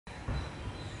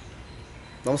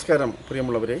നമസ്കാരം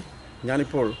പ്രിയമുള്ളവരെ,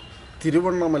 ഞാനിപ്പോൾ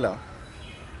തിരുവണ്ണാമല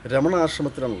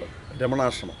രമണാശ്രമത്തിലാണുള്ളത്.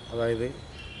 രമണാശ്രമം അതായത്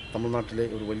തമിഴ്നാട്ടിലെ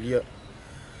ഒരു വലിയ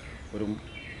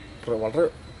വളരെ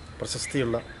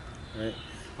പ്രശസ്തിയുള്ള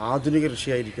ആധുനിക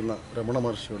ഋഷിയായിരിക്കുന്ന രമണ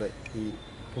മഹർഷിയുടെ ഈ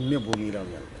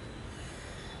പുണ്യഭൂമിയിലാണ് ഞാൻ.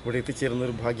 ഇവിടെ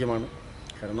എത്തിച്ചേരുന്നൊരു ഭാഗ്യമാണ്.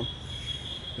 കാരണം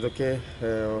ഇതൊക്കെ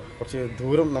കുറച്ച്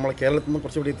ദൂരം നമ്മളെ കേരളത്തിൽ നിന്ന്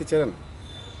കുറച്ച് ഇവിടെ എത്തിച്ചേരാൻ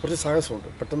കുറച്ച് സാഹസമുണ്ട്.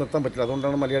 പെട്ടെന്ന് എത്താൻ പറ്റില്ല.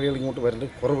 അതുകൊണ്ടാണ് മലയാളികൾ ഇങ്ങോട്ട് വരേണ്ടത്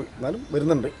കുറവ്. എന്നാലും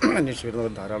വരുന്നുണ്ട്, അന്വേഷിച്ച്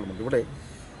വരുന്നവർ ധാരാളമുണ്ട്. ഇവിടെ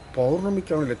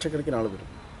പൗർണമിക്കാണ് ലക്ഷക്കണക്കിന് ആൾ വരും.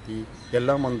 ഈ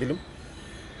എല്ലാ മന്തിലും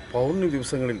പൗർണമി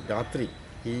ദിവസങ്ങളിൽ രാത്രി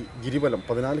ഈ ഗിരിവലം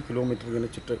 14 കിലോമീറ്റർ ഇങ്ങനെ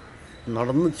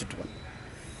നടന്ന് ചുറ്റുവാൻ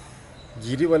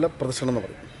ഗിരിവല പ്രദക്ഷിണം എന്ന്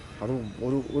പറയും. അത്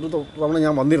ഒരു തവണ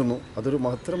ഞാൻ വന്നിരുന്നു. അതൊരു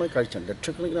മഹത്തരമായ കാഴ്ചയാണ്.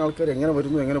 ലക്ഷക്കണക്കിന് ആൾക്കാർ എങ്ങനെ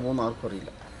വരുന്നു എങ്ങനെ പോകുന്നു ആർക്കും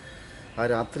അറിയില്ല. ആ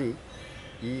രാത്രി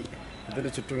ഈ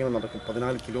ഇതിൻ്റെ ചുറ്റും ഇങ്ങനെ നടക്കും.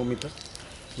 14 കിലോമീറ്റർ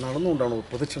നടന്നുകൊണ്ടാണ്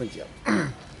പ്രദക്ഷിണം ചെയ്യുക.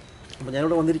 അപ്പോൾ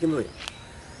ഞാനിവിടെ വന്നിരിക്കുന്നത്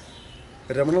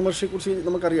രമണ മഹർഷിയെക്കുറിച്ച്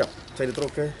നമുക്കറിയാം.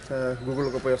 ചരിത്രമൊക്കെ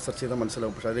ഗൂഗിളിലൊക്കെ പോയി സെർച്ച് ചെയ്താൽ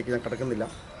മനസ്സിലാവും. പക്ഷേ അതിലേക്ക് ഞാൻ കടക്കുന്നില്ല.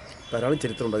 ധാരാളം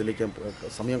ചരിത്രമുണ്ട്, അതിലേക്ക് ഞാൻ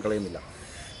സമയം കളയുന്നില്ല.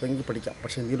 അപ്പോൾ എനിക്ക് പഠിക്കാം.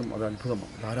 പക്ഷേ എങ്കിലും അത്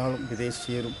അത്ഭുതമാണ്. ധാരാളം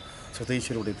വിദേശീയരും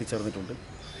സ്വദേശീയരും ഇവിടെ എത്തിച്ചേർന്നിട്ടുണ്ട്.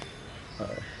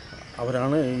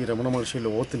 അവരാണ് ഈ രമണ മഹർഷി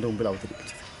ലോകത്തിൻ്റെ മുമ്പിൽ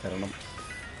അവതരിപ്പിച്ചത്. കാരണം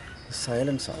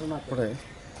സൈലൻസാണ്. ഇവിടെ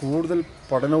കൂടുതൽ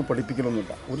പഠനവും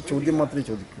പഠിപ്പിക്കലൊന്നുമില്ല. ഒരു ചോദ്യം മാത്രമേ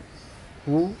ചോദിക്കൂ: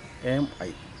 ഹൂ ആം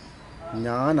ഐ?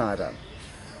 ഞാൻ ആരാണ്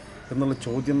എന്നുള്ള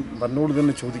ചോദ്യം തന്നോട്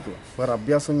തന്നെ ചോദിക്കുക. വേറെ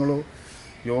അഭ്യാസങ്ങളോ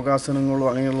യോഗാസനങ്ങളോ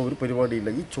അങ്ങനെയുള്ള ഒരു പരിപാടിയില്ല.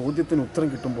 ഈ ചോദ്യത്തിന് ഉത്തരം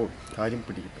കിട്ടുമ്പോൾ കാര്യം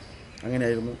പിടികിട്ടും.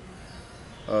 അങ്ങനെയായിരുന്നു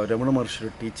രമണ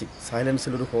മഹർഷിയുടെ ടീച്ചിങ്.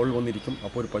 സൈലൻസിലൊരു ഹോൾ വന്നിരിക്കും.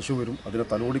 അപ്പോൾ ഒരു പശു വരും, അതിനെ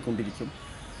തലോടിക്കൊണ്ടിരിക്കും.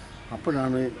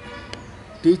 അപ്പോഴാണ്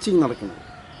ടീച്ചിങ് നടക്കുന്നത്.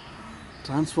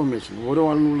 ട്രാൻസ്ഫോർമേഷൻ. ഓരോ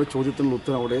ആളിനുള്ള ചോദ്യത്തിനുള്ള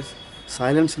ഉത്തരം അവിടെ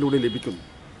സൈലൻസിലൂടെ ലഭിക്കുന്നു.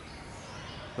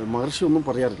 മഹർഷി ഒന്നും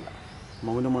പറയാറില്ല.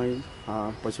 മൗനമായി ആ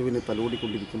പശുവിനെ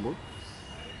തലോടിക്കൊണ്ടിരിക്കുമ്പോൾ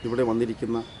ഇവിടെ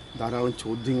വന്നിരിക്കുന്ന ധാരാളം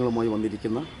ചോദ്യങ്ങളുമായി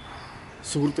വന്നിരിക്കുന്ന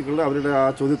സുഹൃത്തുക്കളുടെ അവരുടെ ആ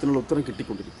ചോദ്യത്തിനുള്ള ഉത്തരം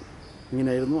കിട്ടിക്കൊണ്ടിരിക്കും.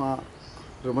 ഇങ്ങനെയായിരുന്നു ആ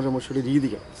രമണ മഹർഷിയുടെ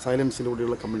രീതികൾ,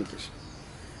 സൈലൻസിലൂടെയുള്ള കമ്മ്യൂണിക്കേഷൻ.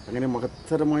 അങ്ങനെ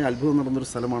മഹത്തരമായ അത്ഭുതം നടന്നൊരു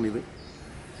സ്ഥലമാണിത്.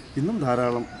 ഇന്നും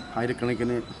ധാരാളം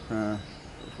ആയിരക്കണക്കിന്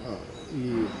ഈ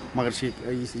മഹർഷി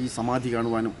ഈ സമാധി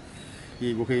കാണുവാനും ഈ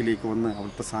ഗുഹയിലേക്ക് വന്ന്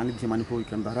അവിടുത്തെ സാന്നിധ്യം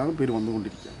അനുഭവിക്കാൻ ധാരാളം പേര്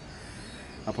വന്നുകൊണ്ടിരിക്കുകയാണ്.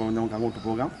 അപ്പോൾ നമുക്ക് അങ്ങോട്ട്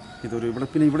പോകാം.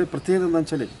 ഇവിടെ പ്രത്യേകത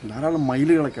എന്താണെന്ന് വെച്ചാൽ ധാരാളം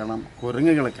മയിലുകളെ കാണാം,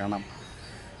 കുരങ്ങുകളെ കാണാം.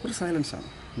 ഒരു സൈലൻസാണ്.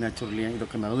 നാച്ചുറലി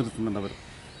ഇതൊക്കെ നിലനിർത്തുന്നുണ്ട് അവർ,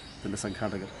 ഇതിൻ്റെ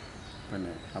സംഘാടകർ.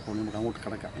 അപ്പോൾ നമുക്ക് അങ്ങോട്ട്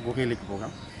കിടക്കാം, ഗുഹയിലേക്ക്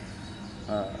പോകാം.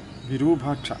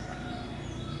 വിരൂപാക്ഷ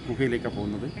ഗുഹയിലേക്കാണ്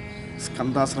പോകുന്നത്.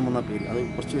 സ്കന്ധാശ്രമം എന്ന പേര്. അത്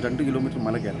കുറച്ച് 2 കിലോമീറ്റർ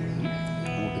മല കയറണം.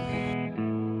 അങ്ങോട്ട്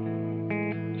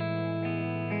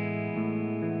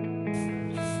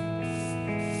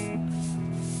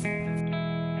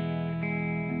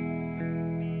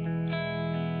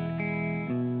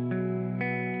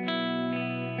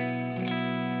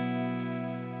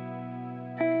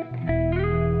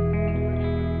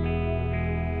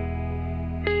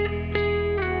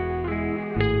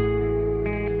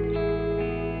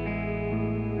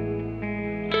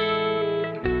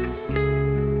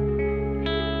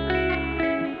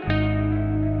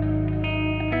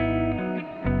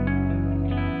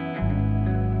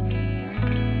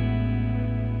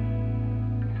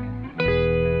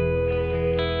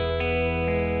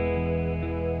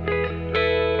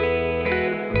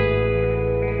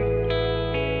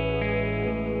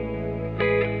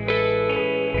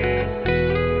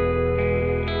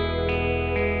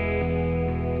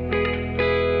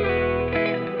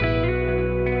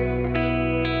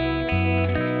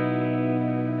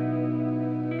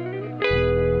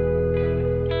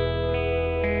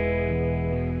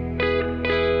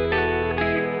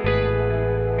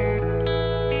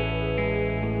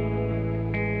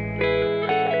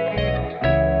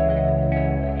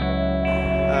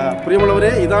പ്രിയമുള്ളവരെ,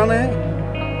 ഇതാണ്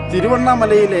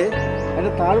തിരുവണ്ണാമലയിലെ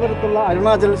അതിൻ്റെ താഴ്വരത്തുള്ള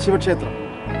അരുണാചൽ ശിവക്ഷേത്രം.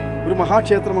 ഒരു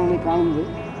മഹാക്ഷേത്രമാണ് കാണുന്നത്.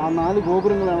 ആ 4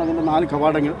 ഗോപുരങ്ങളാണ് അതിൻ്റെ 4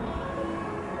 കവാടങ്ങൾ.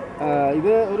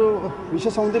 ഇത് ഒരു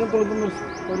വിശ്വസൗന്ദര്യം തുളുമ്പുന്ന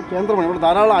ഒരു കേന്ദ്രമാണ്. ഇവിടെ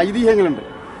ധാരാളം ഐതിഹ്യങ്ങളുണ്ട്.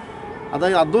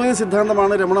 അതായത് അദ്വൈത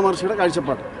സിദ്ധാന്തമാണ് രമണ മഹർഷിയുടെ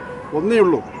കാഴ്ചപ്പാട്. ഒന്നേ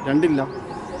ഉള്ളൂ, രണ്ടില്ല.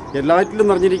 എല്ലാറ്റിലും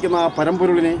നിറഞ്ഞിരിക്കുന്ന ആ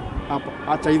പരമ്പൊരുളിനെ,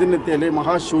 ആ ചൈതന്യത്തെ അല്ലെങ്കിൽ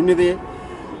മഹാശൂന്യതയെ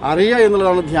അറിയുക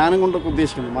എന്നുള്ളതാണ് ധ്യാനം കൊണ്ടൊക്കെ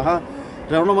ഉദ്ദേശിക്കുന്നത്.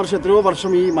 രമണ മഹർഷി എത്രയോ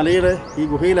വർഷം ഈ മലയുടെ ഈ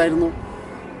ഗുഹയിലായിരുന്നു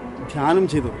ധ്യാനം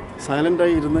ചെയ്തത്.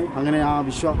 സൈലൻ്റായി ഇരുന്ന് അങ്ങനെ ആ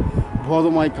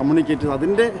വിശ്വബോധവുമായി കമ്മ്യൂണിക്കേറ്റ് ചെയ്ത്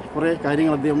അതിൻ്റെ കുറേ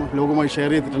കാര്യങ്ങൾ അദ്ദേഹം ലോകവുമായി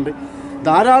ഷെയർ ചെയ്തിട്ടുണ്ട്.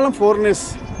 ധാരാളം ഫോറിനേഴ്സ്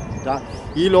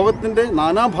ഈ ലോകത്തിൻ്റെ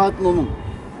നാനാഭാഗത്തു നിന്നും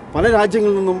പല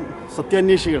രാജ്യങ്ങളിൽ നിന്നും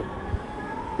സത്യാന്വേഷികൾ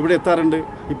ഇവിടെ എത്താറുണ്ട്.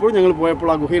 ഇപ്പോഴും ഞങ്ങൾ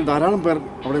പോയപ്പോൾ ആ ഗുഹയിൽ ധാരാളം പേർ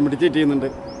അവിടെ മെഡിറ്റേറ്റ് ചെയ്യുന്നുണ്ട്,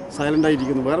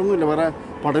 സൈലൻ്റായിരിക്കുന്നു. വേറെ ഒന്നുമില്ല, വേറെ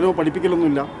പഠനമോ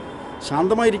പഠിപ്പിക്കലൊന്നുമില്ല.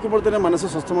 ശാന്തമായിരിക്കുമ്പോൾ തന്നെ മനസ്സ്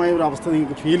സ്വസ്ഥമായ ഒരു അവസ്ഥ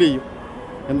നിങ്ങൾക്ക് ഫീൽ ചെയ്യും.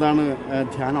 എന്താണ്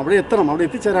ധ്യാനം? അവിടെ എത്തണം. അവിടെ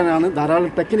എത്തിച്ചേരാനാണ് ധാരാളം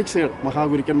ടെക്നിക്സുകൾ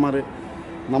മഹാഗുരുക്കന്മാർ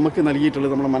നമുക്ക്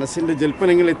നൽകിയിട്ടുള്ളത് നമ്മുടെ മനസ്സിൻ്റെ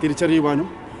ജൽപ്പനങ്ങളെ തിരിച്ചറിയുവാനും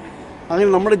അങ്ങനെ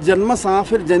നമ്മുടെ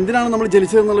എന്തിനാണ് നമ്മൾ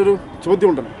ജനിച്ചതെന്നുള്ളൊരു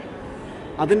ചോദ്യമുണ്ടല്ലോ,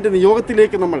 അതിൻ്റെ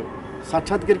നിയോഗത്തിലേക്ക് നമ്മൾ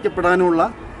സാക്ഷാത്കരിക്കപ്പെടാനുമുള്ള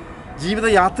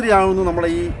ജീവിതയാത്രയാവുന്നു നമ്മുടെ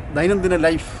ഈ ദൈനംദിന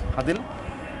ലൈഫ്. അതിൽ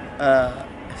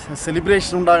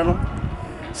സെലിബ്രേഷൻ ഉണ്ടാകണം,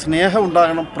 സ്നേഹം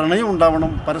ഉണ്ടാകണം, പ്രണയം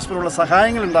ഉണ്ടാവണം, പരസ്പരമുള്ള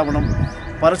സഹായങ്ങൾ ഉണ്ടാവണം,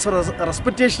 പരസ്പര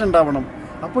റെസ്പെക്റ്റേഷൻ ഉണ്ടാവണം.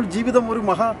 അപ്പോൾ ജീവിതം ഒരു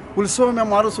മഹാ ഉത്സവമേ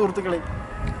മാറും സുഹൃത്തുക്കളെ.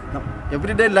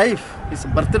 Everyday life is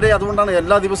birthday. അതുകൊണ്ടാണ്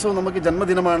എല്ലാ ദിവസവും നമുക്ക്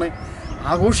ജന്മദിനമാണ്,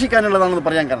 ആഘോഷിക്കാനുള്ളതാണെന്ന്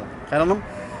പറയാൻ കാരണം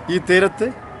ഈ തീരത്ത്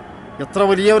എത്ര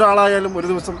വലിയ ഒരാളായാലും ഒരു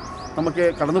ദിവസം നമുക്ക്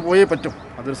കടന്നു പോയേ പറ്റും,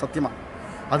 അതൊരു സത്യമാണ്.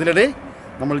 അതിനിടെ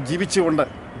നമ്മൾ ജീവിച്ചുകൊണ്ട്,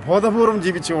 ബോധപൂർവം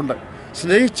ജീവിച്ചുകൊണ്ട്,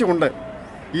 സ്നേഹിച്ചുകൊണ്ട്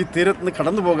ഈ തീരത്ത് നിന്ന്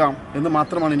കടന്നു പോകാം എന്ന്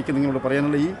മാത്രമാണ് എനിക്ക് നിങ്ങളോട്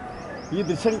പറയാനുള്ളത്. ഈ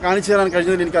ദൃശ്യം കാണിച്ചു തരാൻ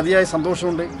കഴിഞ്ഞതിൽ എനിക്ക് അതിയായ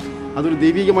സന്തോഷമുണ്ട്. അതൊരു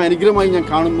ദൈവികമായ അനുഗ്രഹമായി ഞാൻ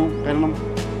കാണുന്നു. കാരണം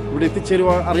ഇവിടെ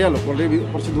എത്തിച്ചേരുക അറിയാമല്ലോ, വളരെ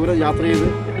കുറച്ച് ദൂരം യാത്ര ചെയ്ത്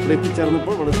ഇവിടെ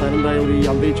എത്തിച്ചേർന്നപ്പോൾ വളരെ സൈലൻ്റായ ഒരു ഈ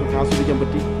അന്തരീക്ഷമൊക്കെ ആസ്വദിക്കാൻ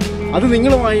പറ്റി. അത്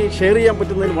നിങ്ങളുമായി ഷെയർ ചെയ്യാൻ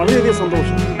പറ്റുന്നതിൽ വളരെയധികം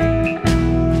സന്തോഷം.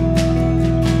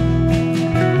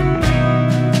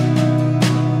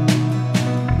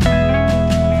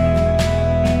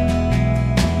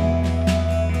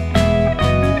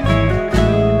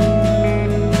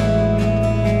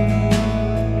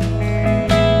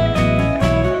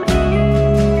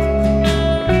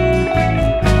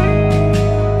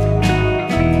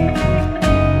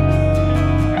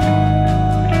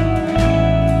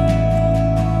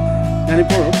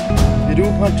 ഞാനിപ്പോൾ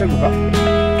തിരുവാച്ച ഗുഹ,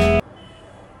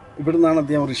 ഇവിടെ നിന്നാണ്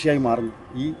അദ്ദേഹം ഋഷിയായി മാറുന്നത്.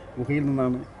 ഈ ഗുഹയിൽ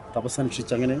നിന്നാണ്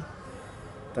തപസ്സനുഷ്ഠിച്ച് അങ്ങനെ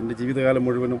തൻ്റെ ജീവിതകാലം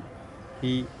മുഴുവനും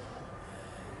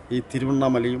ഈ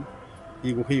തിരുവണ്ണാമലയും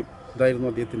ഈ ഗുഹയും ഇതായിരുന്നു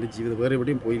അദ്ദേഹത്തിൻ്റെ ജീവിതം. വേറെ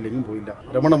എവിടെയും പോയില്ല, എങ്ങും പോയില്ല.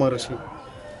 രമണ മഹർഷി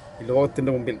ഈ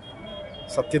ലോകത്തിൻ്റെ മുമ്പിൽ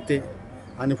സത്യത്തെ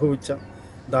അനുഭവിച്ച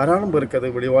ധാരാളം പേർക്ക് അത്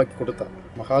വെളിവാക്കി കൊടുത്ത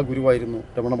മഹാഗുരുവായിരുന്നു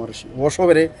രമണ മഹർഷി. ഓഷോ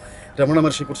വരെ രമണ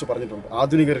മഹർഷിയെക്കുറിച്ച് പറഞ്ഞിട്ടുണ്ട്,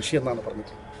 ആധുനിക ഋഷി എന്നാണ്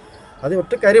പറഞ്ഞിട്ടുള്ളത്. അതേ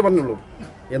ഒറ്റ കാര്യം പറഞ്ഞുള്ളൂ,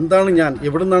 എന്താണ് ഞാൻ,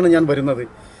 എവിടെ നിന്നാണ് ഞാൻ വരുന്നത്,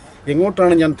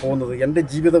 എങ്ങോട്ടാണ് ഞാൻ പോകുന്നത്, എൻ്റെ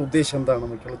ജീവിത ഉദ്ദേശം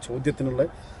എന്താണെന്നൊക്കെയുള്ള ചോദ്യത്തിനുള്ള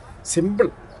സിമ്പിൾ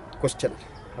ക്വസ്റ്റ്യൻ,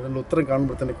 അതിനുള്ള ഉത്തരം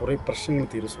കാണുമ്പോൾ തന്നെ കുറേ പ്രശ്നങ്ങൾ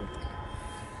തീരും സുഹൃത്തുക്കൾ.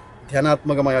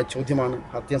 ധ്യാനാത്മകമായ ചോദ്യമാണ്.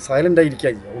 ആദ്യം സൈലൻ്റായിരിക്കുക,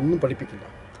 ഒന്നും പഠിപ്പിക്കില്ല,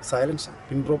 സൈലൻസാണ്,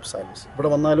 പിൻ ഡ്രോപ്പ് സൈലൻസ്. ഇവിടെ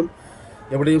വന്നാലും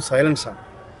എവിടെയും സൈലൻസാണ്,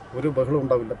 ഒരു ബഹളം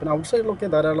ഉണ്ടാവില്ല. പിന്നെ ഔട്ട് സൈഡിലൊക്കെ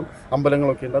ധാരാളം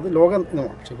അമ്പലങ്ങളൊക്കെ ഉണ്ട്, അത് ലോകമാണ്.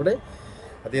 പക്ഷെ ഇവിടെ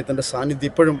അദ്ദേഹത്തിൻ്റെ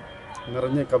സാന്നിധ്യം ഇപ്പോഴും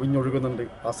നിറഞ്ഞ് കവിഞ്ഞൊഴുകുന്നുണ്ട്.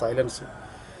 ആ സൈലൻസ്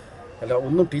അല്ല,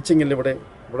 ഒന്നും ടീച്ചിങ് ഇല്ല. ഇവിടെ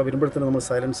വരുമ്പോഴത്തേനും നമ്മൾ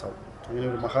സൈലൻസ് ആവും. അങ്ങനെ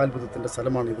ഒരു മഹാത്ഭുതത്തിൻ്റെ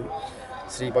സ്ഥലമാണിത്.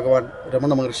 ശ്രീ ഭഗവാൻ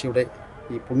രമണ മഹർഷിയുടെ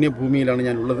ഈ പുണ്യഭൂമിയിലാണ്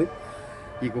ഞാനുള്ളത്.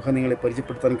 ഈ ഗുഹ നിങ്ങളെ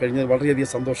പരിചയപ്പെടുത്താൻ കഴിഞ്ഞത് വളരെയധികം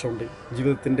സന്തോഷമുണ്ട്.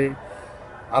 ജീവിതത്തിൻ്റെ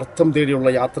അർത്ഥം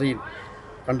തേടിയുള്ള യാത്രയിൽ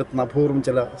കണ്ടെത്തുന്ന അപൂർവം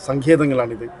ചില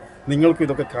സങ്കേതങ്ങളാണിത്. നിങ്ങൾക്കും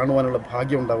ഇതൊക്കെ കാണുവാനുള്ള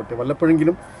ഭാഗ്യം ഉണ്ടാവട്ടെ.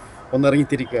 വല്ലപ്പോഴെങ്കിലും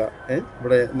ഒന്നിറങ്ങിത്തിരിക്കുക.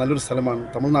 ഇവിടെ നല്ലൊരു സ്ഥലമാണ്,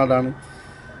 തമിഴ്നാടാണ്.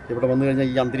 ഇവിടെ വന്നു കഴിഞ്ഞാൽ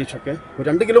ഈ അന്തരീക്ഷമൊക്കെ ഒരു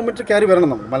 2 കിലോമീറ്റർ കയറി വരണം,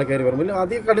 നമ്മൾ മല കയറി വരുമ്പോൾ.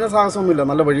 അധികം കഠിന സാഹസമൊന്നുമില്ല,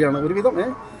 നല്ല വഴിയാണ്. ഒരുവിധം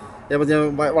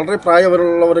വളരെ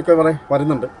പ്രായമുള്ളവരൊക്കെ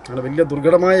വരുന്നുണ്ട്. അങ്ങനെ വലിയ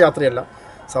ദുർഘടമായ യാത്രയല്ല,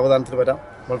 സാവധാനത്തിൽ വരാം.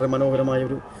 വളരെ മനോഹരമായ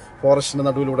ഒരു ഫോറസ്റ്റിൻ്റെ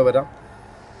നടുവിലൂടെ വരാം.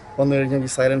 വന്നു കഴിഞ്ഞാൽ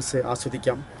ഈ സൈലൻസ്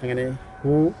ആസ്വദിക്കാം. അങ്ങനെ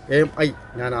ഹൂ എം ഐ,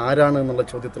 ഞാൻ ആരാണ് എന്നുള്ള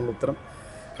ചോദ്യത്തിനുള്ള ഉത്തരം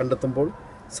കണ്ടെത്തുമ്പോൾ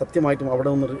സത്യമായിട്ടും അവിടെ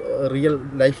നിന്ന് റിയൽ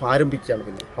ലൈഫ് ആരംഭിക്കുകയാണ്.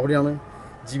 പിന്നെ അവിടെയാണ്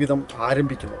ജീവിതം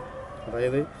ആരംഭിക്കുന്നത്.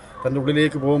 അതായത് തൻ്റെ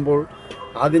ഉള്ളിലേക്ക് പോകുമ്പോൾ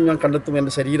ആദ്യം ഞാൻ കണ്ടെത്തും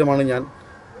എൻ്റെ ശരീരമാണ് ഞാൻ,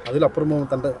 അതിലപ്പുറം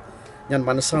പോകുമ്പോൾ ഞാൻ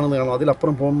മനസ്സാണെന്ന് കാണും,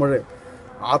 അതിലപ്പുറം പോകുമ്പോൾ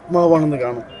ആത്മാവാണെന്ന്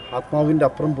കാണും, ആത്മാവിൻ്റെ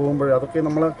അപ്പുറം പോകുമ്പോൾ അതൊക്കെ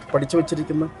നമ്മളെ പഠിച്ചു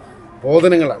വച്ചിരിക്കുന്ന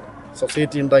ബോധനങ്ങളാണ്.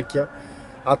 സൊസൈറ്റി ഉണ്ടാക്കിയ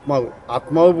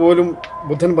ആത്മാവ് പോലും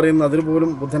ബുദ്ധൻ പറയുന്ന, അതിന്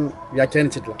പോലും ബുദ്ധൻ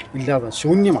വ്യാഖ്യാനിച്ചിട്ടില്ല, ഇല്ലാതെ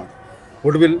ശൂന്യമാണ്.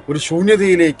 ഒടുവിൽ ഒരു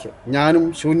ശൂന്യതയിലേക്ക്, ഞാനും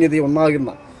ശൂന്യതയും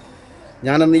ഒന്നാകുന്ന,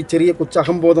 ഞാനെന്ന ഈ ചെറിയ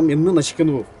കൊച്ചഹംബോധം എന്ന്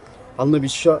നശിക്കുന്നുവോ അന്ന്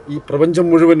ഈ പ്രപഞ്ചം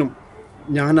മുഴുവനും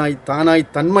ഞാനായി, താനായി,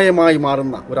 തന്മയമായി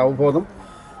മാറുന്ന ഒരു അവബോധം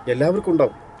എല്ലാവർക്കും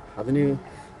ഉണ്ടാവും. അതിന്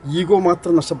ഈഗോ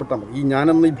മാത്രം നഷ്ടപ്പെട്ടാൽ മതി. ഈ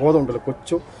ഞാനെന്ന ഈ ബോധം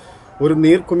ഉണ്ടല്ലോ, ഒരു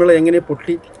നീർക്കുമിള എങ്ങനെ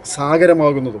പൊട്ടി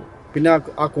സാഗരമാകുന്നതോ, പിന്നെ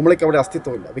ആ കുമിളയ്ക്ക് അവിടെ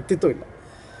അസ്തിത്വമില്ല, വ്യക്തിത്വമില്ല.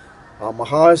 ആ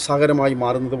മഹാസാഗരമായി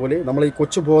മാറുന്നത് പോലെ നമ്മൾ ഈ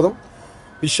കൊച്ചുബോധം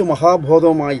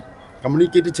വിശ്വമഹാബോധവുമായി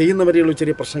കമ്മ്യൂണിക്കേറ്റ് ചെയ്യുന്നവരെയുള്ള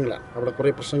ചെറിയ പ്രശ്നങ്ങളാണ്. അവിടെ കുറേ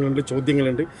പ്രശ്നങ്ങളുണ്ട്,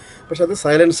 ചോദ്യങ്ങളുണ്ട്. പക്ഷെ അത്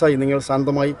സൈലൻസായി നിങ്ങൾ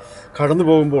ശാന്തമായി കടന്നു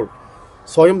പോകുമ്പോൾ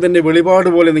സ്വയം തന്നെ വെളിപാട്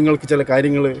പോലെ നിങ്ങൾക്ക് ചില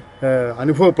കാര്യങ്ങൾ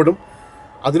അനുഭവപ്പെടും.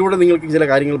 അതിലൂടെ നിങ്ങൾക്ക് ചില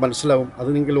കാര്യങ്ങൾ മനസ്സിലാവും. അത്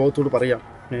നിങ്ങൾ ലോകത്തോട് പറയാം.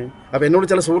 അപ്പോൾ എന്നോട്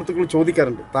ചില സുഹൃത്തുക്കൾ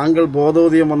ചോദിക്കാറുണ്ട്, താങ്കൾ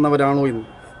ബോധോദയം വന്നവരാണോ എന്ന്.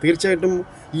 തീർച്ചയായിട്ടും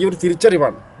ഈ ഒരു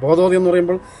തിരിച്ചറിവാണ് ബോധോദയം എന്ന്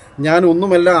പറയുമ്പോൾ. ഞാൻ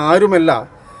ഒന്നുമല്ല, ആരുമല്ല,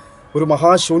 ഒരു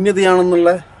മഹാശൂന്യതയാണെന്നുള്ള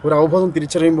ഒരു അവബോധം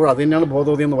തിരിച്ചറിയുമ്പോൾ അത് തന്നെയാണ്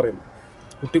ബോധോദയം എന്ന് പറയുന്നത്.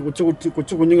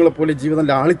 കൊച്ചു കുഞ്ഞുങ്ങളെപ്പോലെ ജീവിതം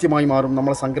ലാളിത്യമായി മാറും.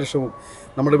 നമ്മളെ സംഘർഷവും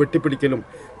നമ്മുടെ വെട്ടിപ്പിടിക്കലും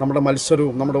നമ്മുടെ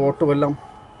മത്സരവും നമ്മുടെ ഓട്ടവും എല്ലാം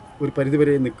ഒരു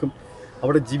പരിധിവരെ നിൽക്കും.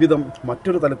 അവിടെ ജീവിതം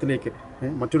മറ്റൊരു തലത്തിലേക്ക്,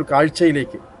 മറ്റൊരു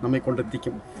കാഴ്ചയിലേക്ക് നമ്മെ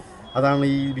കൊണ്ടെത്തിക്കും. അതാണ്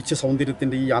ഈ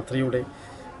വിശ്വസൗന്ദര്യത്തിൻ്റെ ഈ യാത്രയുടെ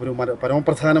ഒരു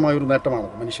പരമപ്രധാനമായൊരു നേട്ടമാണ്.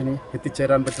 മനുഷ്യന്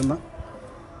എത്തിച്ചേരാൻ പറ്റുന്ന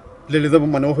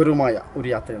ലളിതവും മനോഹരവുമായ ഒരു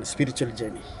യാത്രയാണ് സ്പിരിച്വൽ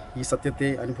ജേണി. ഈ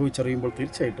സത്യത്തെ അനുഭവിച്ചറിയുമ്പോൾ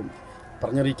തീർച്ചയായിട്ടും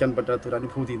പറഞ്ഞറിയിക്കാൻ പറ്റാത്തൊരു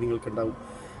അനുഭൂതി നിങ്ങൾക്കുണ്ടാവും.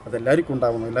 അതെല്ലാവർക്കും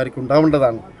ഉണ്ടാവണം, എല്ലാവർക്കും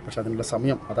ഉണ്ടാവേണ്ടതാണ്. പക്ഷെ അതിനുള്ള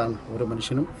സമയം അതാണ്. ഓരോ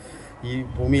മനുഷ്യനും ഈ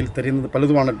ഭൂമിയിൽ തരുന്നത്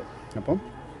പലതുമാണല്ലോ. അപ്പം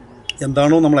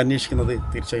എന്താണോ നമ്മൾ അന്വേഷിക്കുന്നത്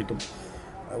തീർച്ചയായിട്ടും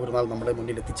ഒരു നാൾ നമ്മുടെ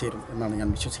മുന്നിൽ എത്തിച്ചേരും എന്നാണ്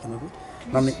ഞാൻ വിശ്വസിക്കുന്നത്.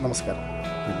 നന്ദി,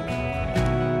 നമസ്കാരം.